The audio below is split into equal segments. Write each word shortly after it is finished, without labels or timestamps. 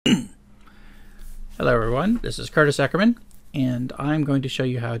Hello everyone, this is Curtis Eckerman, and I'm going to show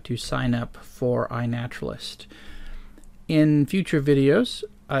you how to sign up for iNaturalist. In future videos,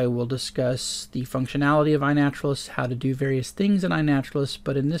 I will discuss the functionality of iNaturalist, how to do various things in iNaturalist,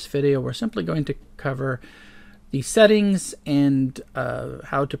 but in this video we're simply going to cover the settings and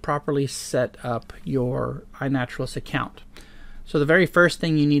how to properly set up your iNaturalist account. So the very first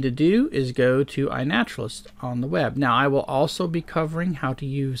thing you need to do is go to iNaturalist on the web. Now I will also be covering how to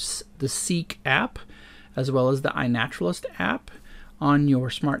use the Seek app as well as the iNaturalist app on your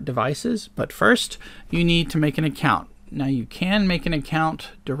smart devices. But first you need to make an account. Now you can make an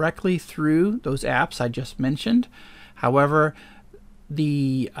account directly through those apps I just mentioned. However,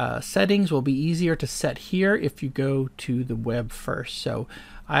 the settings will be easier to set here if you go to the web first. So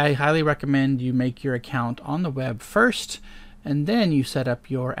I highly recommend you make your account on the web first, and then you set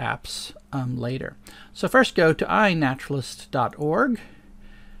up your apps later. So first go to iNaturalist.org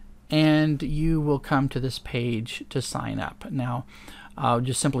and you will come to this page to sign up. Now I'll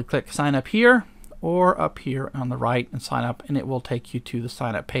just simply click sign up here or up here on the right and sign up, and it will take you to the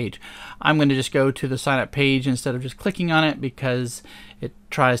sign up page. I'm going to just go to the sign up page instead of just clicking on it because it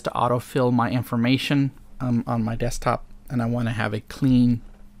tries to autofill my information on my desktop, and I want to have a clean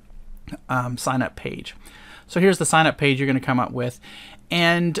sign up page. So here's the sign up page you're going to come up with,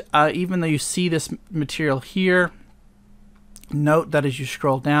 and even though you see this material here, note that as you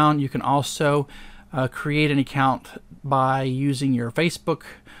scroll down you can also create an account by using your Facebook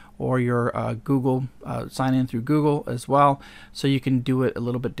or your Google, sign in through Google as well. So you can do it a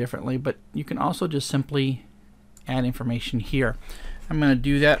little bit differently, but you can also just simply add information here. I'm going to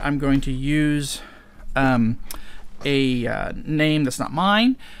do that. I'm going to use a name that's not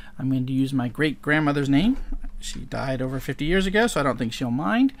mine. I'm going to use my great-grandmother's name. She died over 50 years ago, so I don't think she'll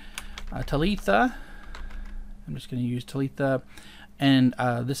mind. Talitha. I'm just going to use Talitha, and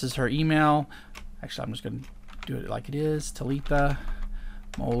this is her email. Actually, I'm just going to do it like it is, Talitha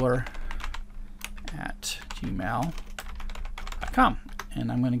Moeller at gmail.com,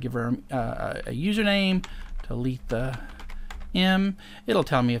 and I'm going to give her a username, Talitha M. It'll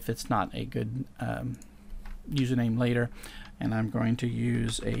tell me if it's not a good username later, and I'm going to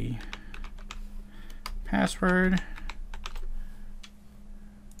use a password.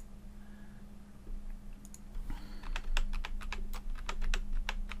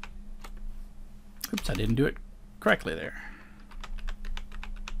 Oops, I didn't do it correctly there.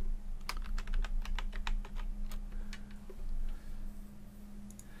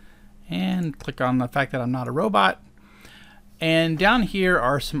 And click on the fact that I'm not a robot. And down here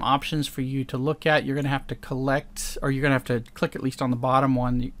are some options for you to look at. You're going to have to collect, or you're going to have to click at least on the bottom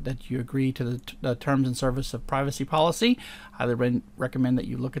one that you agree to the terms and service of privacy policy. I highly recommend that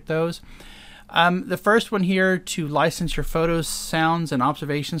you look at those. The first one here, to license your photos, sounds, and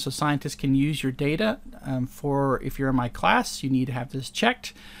observations so scientists can use your data. For if you're in my class, you need to have this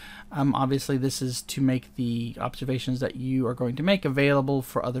checked. Obviously, this is to make the observations that you are going to make available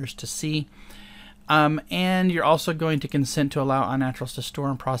for others to see. And you're also going to consent to allow iNaturalist to store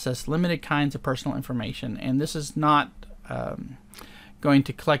and process limited kinds of personal information. And this is not going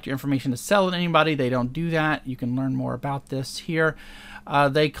to collect your information to sell it to anybody. They don't do that. You can learn more about this here.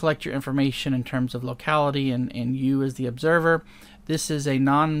 They collect your information in terms of locality and you as the observer. This is a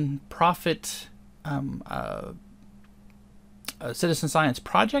non-profit citizen science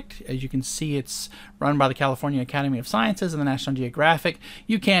project. As you can see, it's run by the California Academy of Sciences and the National Geographic.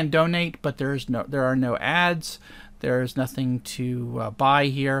 You can donate, but there are no ads. There's nothing to buy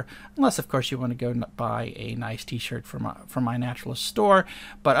here, unless of course you want to go buy a nice t-shirt from iNaturalist store.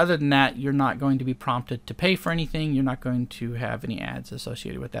 But other than that, you're not going to be prompted to pay for anything. You're not going to have any ads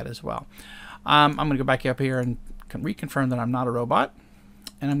associated with that as well. I'm going to go back up here and reconfirm that I'm not a robot,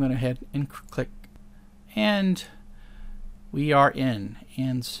 and I'm going to head and click, and we are in.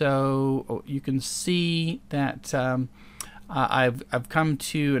 And so you can see that I've come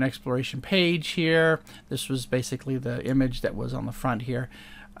to an exploration page here. This was basically the image that was on the front here.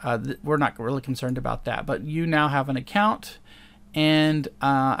 We're not really concerned about that, but you now have an account, and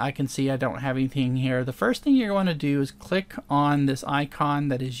I can see I don't have anything here. The first thing you're going to do is click on this icon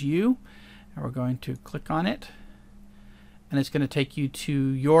that is you, and we're going to click on it, and it's going to take you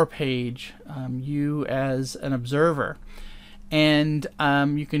to your page, you as an observer. And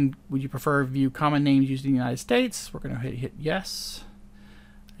you can, would you prefer view common names used in the United States? We're going to hit yes.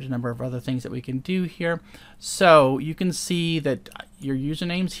 There's a number of other things that we can do here. So you can see that your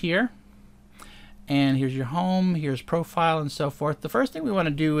username's here, and here's your home, here's profile, and so forth. The first thing we want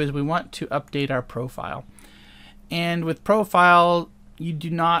to do is we want to update our profile. And with profile,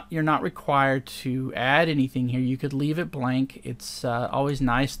 you're not required to add anything here. You could leave it blank. It's always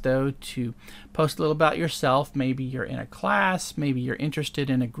nice though to post a little about yourself. Maybe you're in a class, maybe you're interested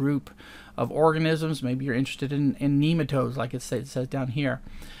in a group of organisms, maybe you're interested in nematodes like it says down here.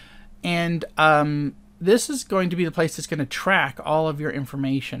 And this is going to be the place that's going to track all of your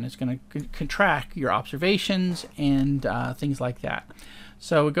information. It's going to track your observations and things like that.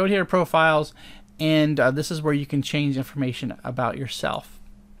 So we go here to profiles, and this is where you can change information about yourself.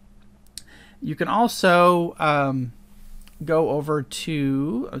 You can also go over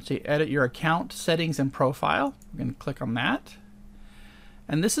to, let's see, edit your account settings and profile. We're going to click on that.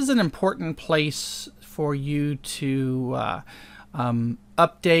 And this is an important place for you to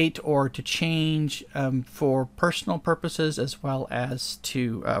update or to change for personal purposes, as well as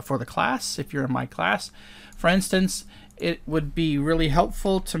to for the class if you're in my class. For instance, it would be really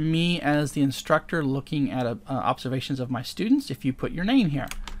helpful to me as the instructor looking at observations of my students if you put your name here.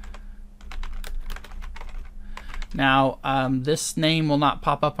 Now this name will not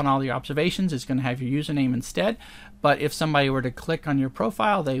pop up on all the observations. It's going to have your username instead, but if somebody were to click on your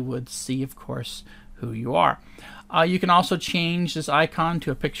profile, they would see, of course, who you are. You can also change this icon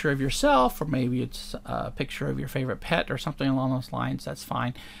to a picture of yourself, or maybe it's a picture of your favorite pet or something along those lines. That's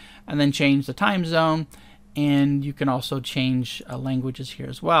fine. And then change the time zone, and you can also change languages here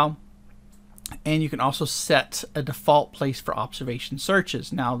as well. And you can also set a default place for observation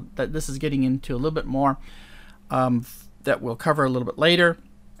searches. Now that this is getting into a little bit more that we'll cover a little bit later.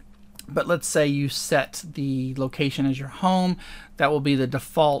 But let's say you set the location as your home. That will be the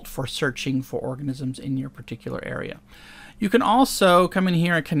default for searching for organisms in your particular area. You can also come in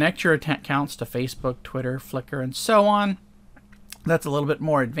here and connect your accounts to Facebook, Twitter, Flickr, and so on. That's a little bit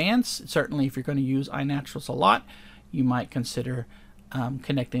more advanced. Certainly, if you're going to use iNaturalist a lot, you might consider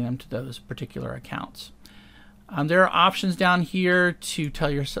connecting them to those particular accounts. There are options down here to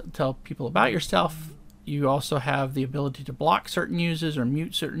tell people about yourself. You also have the ability to block certain users or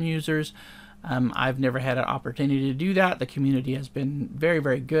mute certain users. I've never had an opportunity to do that. The community has been very,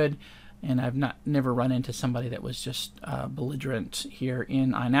 very good, and I've never run into somebody that was just belligerent here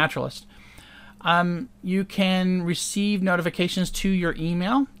in iNaturalist. You can receive notifications to your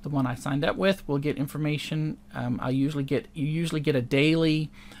email. The one I signed up with will get information. You usually get a daily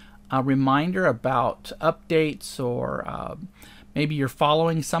reminder about updates, or maybe you're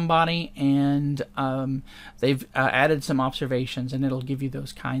following somebody and they've added some observations, and it'll give you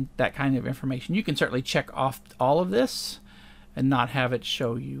that kind of information. You can certainly check off all of this and not have it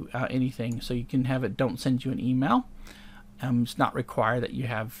show you anything. So you can have it don't send you an email. It's not required that you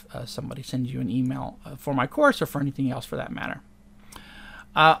have somebody send you an email for my course or for anything else for that matter.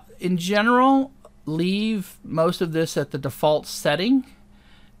 In general, leave most of this at the default setting,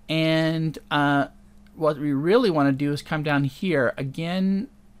 and what we really want to do is come down here again.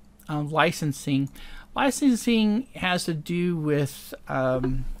 Licensing. Licensing has to do with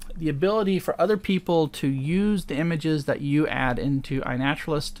the ability for other people to use the images that you add into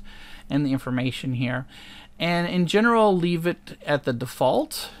iNaturalist and the information here. And in general, leave it at the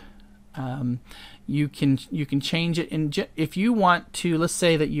default. You can change it if you want to. Let's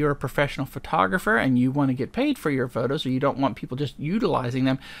say that you're a professional photographer and you want to get paid for your photos, or you don't want people just utilizing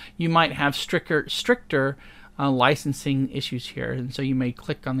them. You might have stricter licensing issues here, and so you may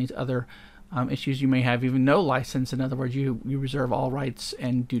click on these other issues. You may have even no license. In other words, you reserve all rights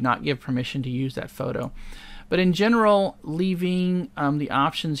and do not give permission to use that photo. But in general, leaving the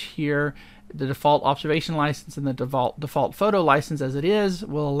options here, the default observation license and the default photo license as it is,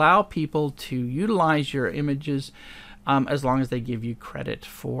 will allow people to utilize your images as long as they give you credit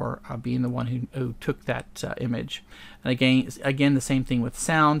for being the one who took that image. And again, the same thing with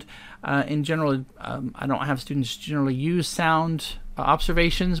sound. In general, I don't have students generally use sound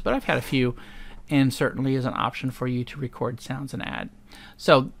observations, but I've had a few, and certainly is an option for you to record sounds and add.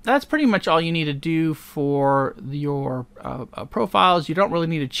 So that's pretty much all you need to do for your profiles. You don't really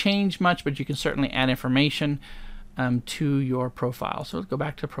need to change much, but you can certainly add information to your profile. So let's go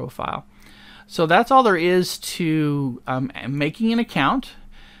back to profile. So that's all there is to making an account.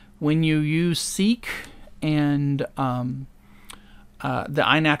 When you use Seek and the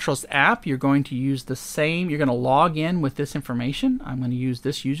iNaturalist app, you're going to use the same. You're going to log in with this information. I'm going to use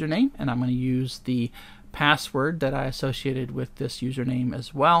this username, and I'm going to use the password that I associated with this username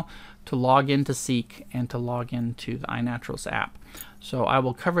as well to log into Seek and to log into the iNaturalist app. So I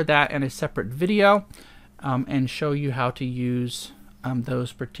will cover that in a separate video and show you how to use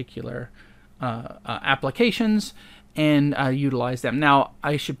those particular applications and utilize them. Now,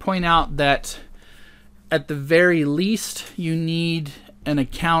 I should point out that at the very least you need an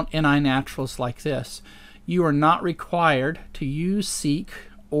account in iNaturalist like this. you are not required to use Seek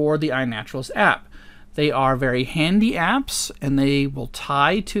or the iNaturalist app. They are very handy apps, and they will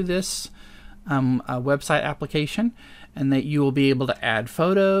tie to this website application, and that you will be able to add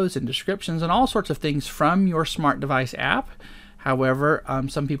photos and descriptions and all sorts of things from your smart device app. However,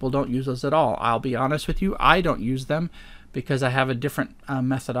 some people don't use those at all. I'll be honest with you, I don't use them because I have a different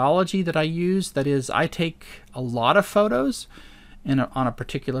methodology that I use. That is, I take a lot of photos on a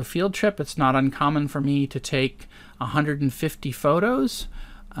particular field trip. It's not uncommon for me to take 150 photos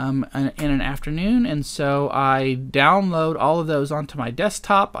in an afternoon, and so I download all of those onto my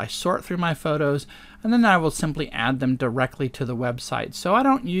desktop, I sort through my photos, and then I will simply add them directly to the website. So I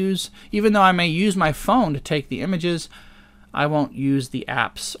don't use, even though I may use my phone to take the images, I won't use the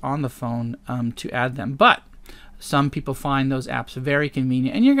apps on the phone to add them. But some people find those apps very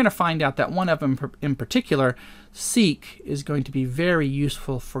convenient, and you're going to find out that one of them in particular, Seek, is going to be very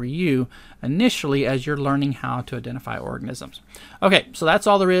useful for you initially as you're learning how to identify organisms. Okay, so that's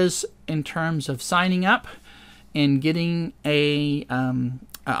all there is in terms of signing up and getting a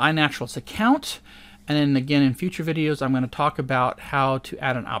iNaturalist account. And then again, in future videos, I'm going to talk about how to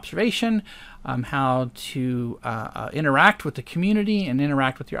add an observation, how to interact with the community and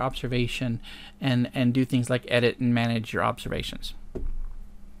interact with your observation, and do things like edit and manage your observations.